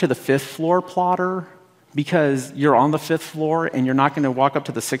work to the 5th floor plotter because you're on the 5th floor and you're not going to walk up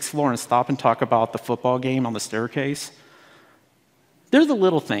to the 6th floor and stop and talk about the football game on the staircase. They're the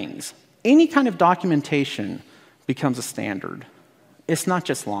little things. Any kind of documentation becomes a standard. It's not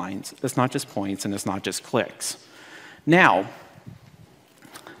just lines, it's not just points, and it's not just clicks. Now,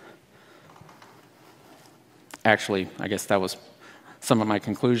 actually, I guess that was some of my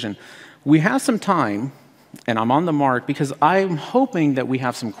conclusion. We have some time, and I'm on the mark because I'm hoping that we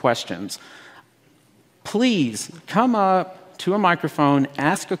have some questions. Please come up to a microphone,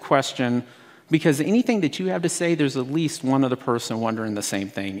 ask a question, because anything that you have to say, there's at least one other person wondering the same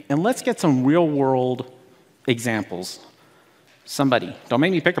thing. And let's get some real-world examples. Somebody. Don't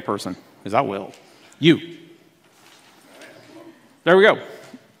make me pick a person, because I will. You. There we go.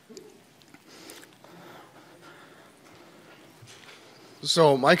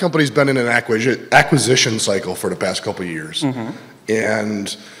 So my company's been in an acquisition cycle for the past couple of years.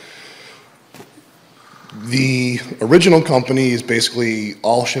 And the original company is basically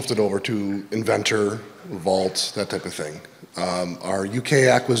all shifted over to Inventor, Vault, that type of thing. Our UK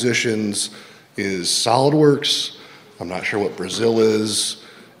acquisitions is SolidWorks. I'm not sure what Brazil is.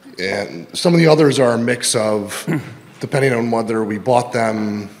 And some of the others are a mix of, depending on whether we bought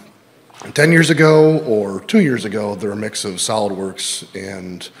them 10 years ago or 2 years ago, they're a mix of SolidWorks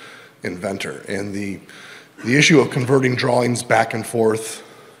and Inventor. And the issue of converting drawings back and forth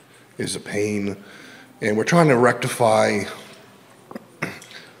is a pain. And we're trying to rectify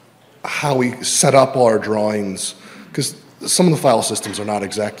how we set up all our drawings, because some of the file systems are not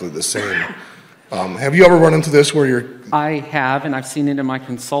exactly the same. Have you ever run into this where you're... I have, and I've seen it in my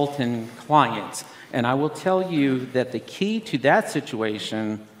consulting clients. And I will tell you that the key to that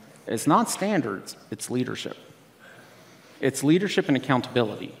situation is not standards, it's leadership. It's leadership and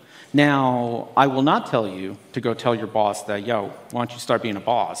accountability. Now, I will not tell you to go tell your boss that, yo, why don't you start being a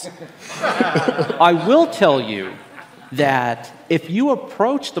boss? I will tell you that if you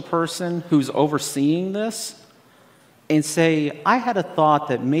approach the person who's overseeing this and say, I had a thought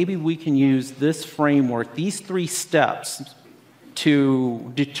that maybe we can use this framework, these 3 steps,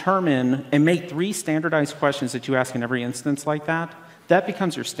 to determine and make 3 standardized questions that you ask in every instance like that, that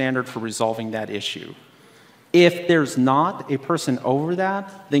becomes your standard for resolving that issue. If there's not a person over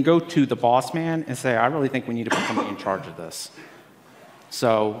that, then go to the boss man and say, I really think we need to put somebody in charge of this.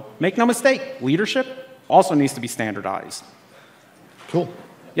 So make no mistake, leadership also needs to be standardized. Cool.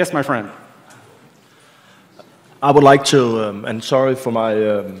 Yes, my friend. I would like to, and sorry for my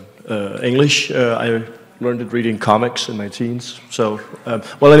English, I learned it reading comics in my teens. So,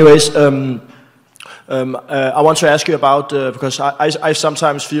 well anyways, I want to ask you about, because I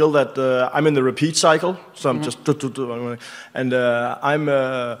sometimes feel that I'm in the repeat cycle, so I'm just, and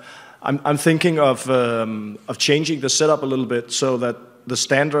I'm thinking of changing the setup a little bit so that the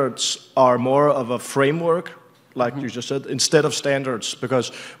standards are more of a framework, like you just said, instead of standards,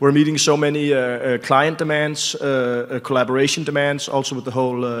 because we're meeting so many client demands, collaboration demands, also with the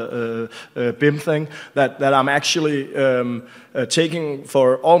whole BIM thing, that I'm actually taking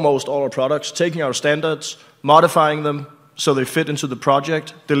for almost all our products, taking our standards, modifying them so they fit into the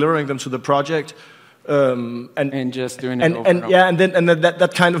project, delivering them to the project, and just doing it over and over. Yeah, and then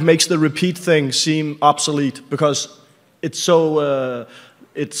that kind of makes the repeat thing seem obsolete, because it's so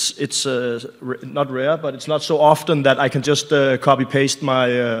it's not rare, but it's not so often that I can just copy paste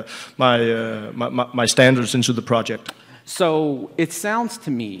my my standards into the project. So it sounds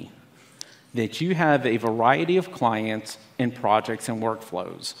to me that you have a variety of clients and projects and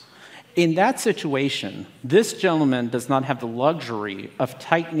workflows. In that situation, this gentleman does not have the luxury of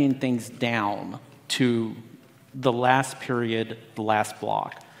tightening things down to the last period, the last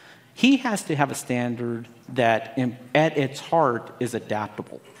block. He has to have a standard that at its heart is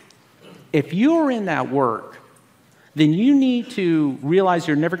adaptable. If you're in that work, then you need to realize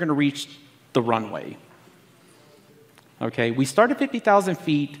you're never going to reach the runway. Okay, we start at 50,000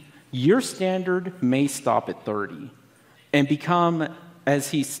 feet. Your standard may stop at 30 and become, as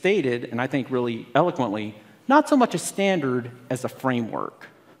he stated, and I think really eloquently, not so much a standard as a framework.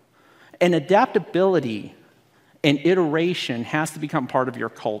 And adaptability and iteration has to become part of your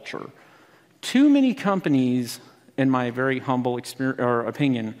culture. Too many companies, in my very humble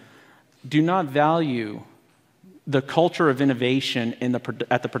opinion, do not value the culture of innovation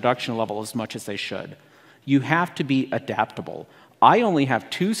at the production level as much as they should. You have to be adaptable. I only have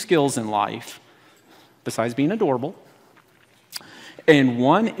 2 skills in life, besides being adorable, and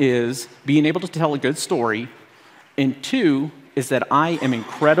one is being able to tell a good story, and 2 is that I am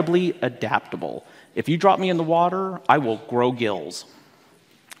incredibly adaptable. If you drop me in the water, I will grow gills,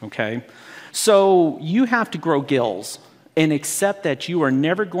 okay? So you have to grow gills and accept that you are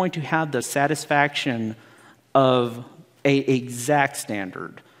never going to have the satisfaction of an exact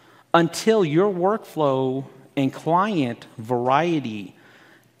standard until your workflow and client variety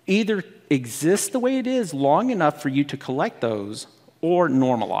either exists the way it is long enough for you to collect those, or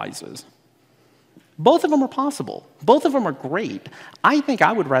normalizes. Both of them are possible. Both of them are great. I think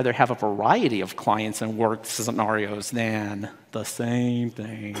I would rather have a variety of clients and work scenarios than the same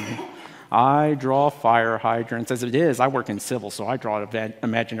thing. I draw fire hydrants. As it is, I work in civil, so I draw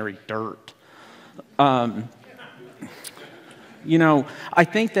imaginary dirt. You know, I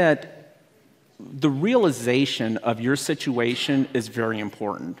think that the realization of your situation is very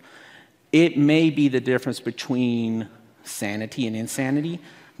important. It may be the difference between sanity and insanity,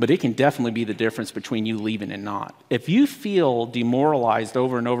 but it can definitely be the difference between you leaving and not. If you feel demoralized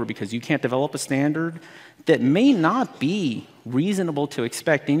over and over because you can't develop a standard that may not be reasonable to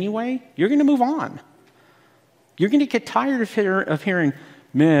expect anyway, you're going to move on. You're going to get tired of hearing,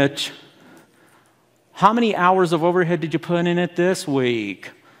 Mitch, how many hours of overhead did you put in it this week?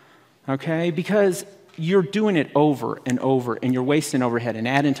 Okay, because you're doing it over and over, and you're wasting overhead and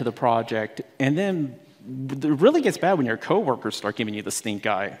adding to the project, and then it really gets bad when your coworkers start giving you the stink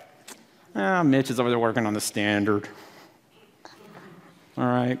eye. Mitch is over there working on the standard. All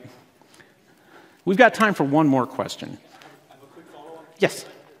right. We've got time for one more question. I have a quick follow-up. Yes.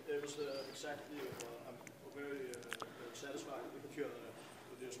 There was exactly, I'm very satisfied with your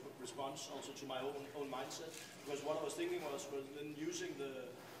response also to my own mindset, because what I was thinking was then using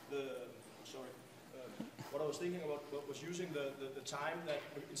what I was thinking about was using the time that,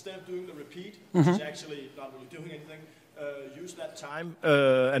 instead of doing the repeat, which is actually not really doing anything, use that time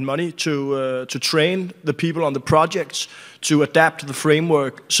and money to train the people on the projects to adapt to the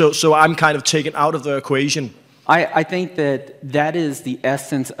framework. So I'm kind of taken out of the equation. I think that is the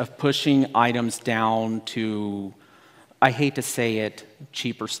essence of pushing items down to, I hate to say it,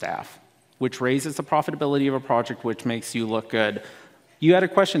 cheaper staff, which raises the profitability of a project, which makes you look good. You had a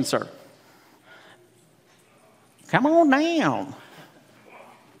question, sir? Come on down.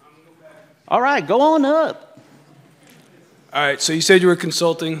 All right, go on up. All right, so you said you were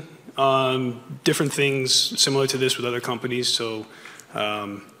consulting on different things similar to this with other companies. So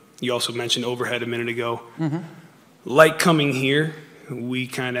you also mentioned overhead a minute ago. Mm-hmm. Like coming here, we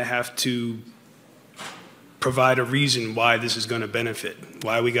kind of have to provide a reason why this is going to benefit,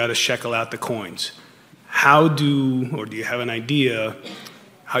 why we got to shekel out the coins. Do you have an idea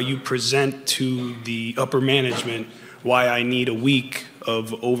how you present to the upper management why I need a week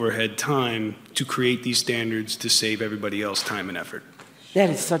of overhead time to create these standards to save everybody else time and effort? That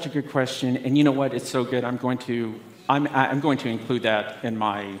is such a good question, and you know what? It's so good. I'm going to include that in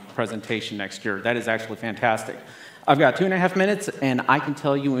my presentation next year. That is actually fantastic. I've got 2.5 minutes, and I can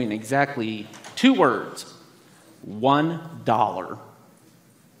tell you in exactly 2 words: $1.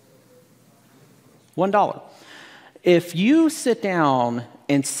 $1. If you sit down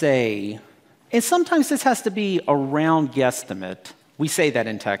and say, and sometimes this has to be a round guesstimate. We say that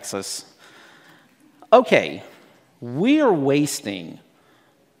in Texas. Okay, we are wasting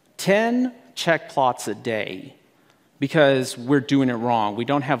 10 check plots a day because we're doing it wrong. We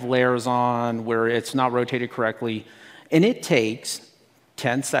don't have layers on where it's not rotated correctly. And it takes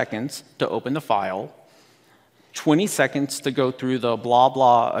 10 seconds to open the file, 20 seconds to go through the blah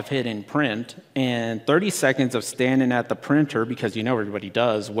blah of hit and print, and 30 seconds of standing at the printer, because you know everybody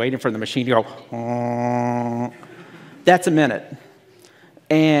does, waiting for the machine to go, that's a minute.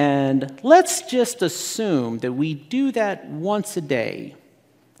 And let's just assume that we do that once a day,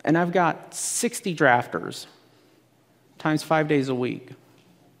 and I've got 60 drafters, times 5 days a week,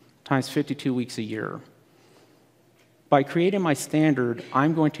 times 52 weeks a year. By creating my standard,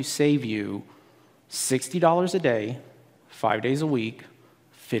 I'm going to save you $60 a day, 5 days a week,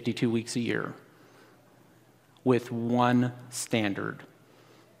 52 weeks a year, with one standard.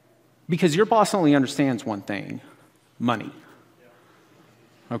 Because your boss only understands one thing: money.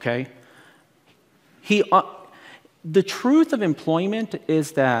 Okay? The truth of employment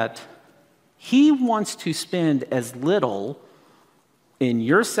is that he wants to spend as little in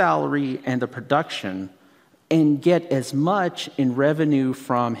your salary and the production and get as much in revenue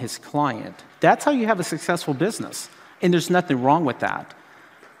from his client. That's how you have a successful business, and there's nothing wrong with that.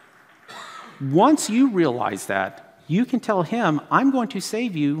 Once you realize that, you can tell him, I'm going to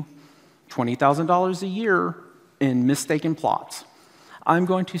save you $20,000 a year in mistaken plots. I'm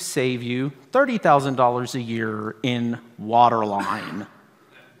going to save you $30,000 a year in water line.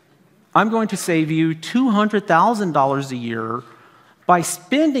 I'm going to save you $200,000 a year by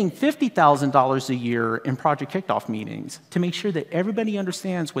spending $50,000 a year in project kickoff meetings to make sure that everybody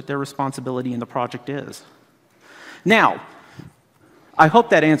understands what their responsibility in the project is. Now, I hope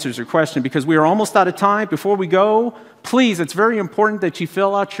that answers your question, because we are almost out of time. Before we go, please, it's very important that you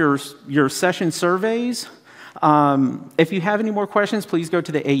fill out your session surveys. If you have any more questions, please go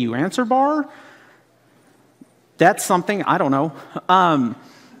to the AU answer bar. That's something, I don't know. And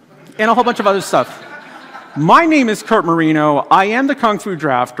a whole bunch of other stuff. My name is Kurt Marino. I am the Kung Fu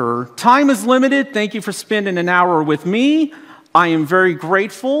Drafter. Time is limited. Thank you for spending an hour with me. I am very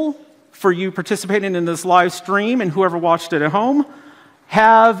grateful for you participating in this live stream and whoever watched it at home.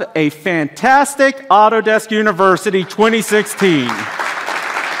 Have a fantastic Autodesk University 2016.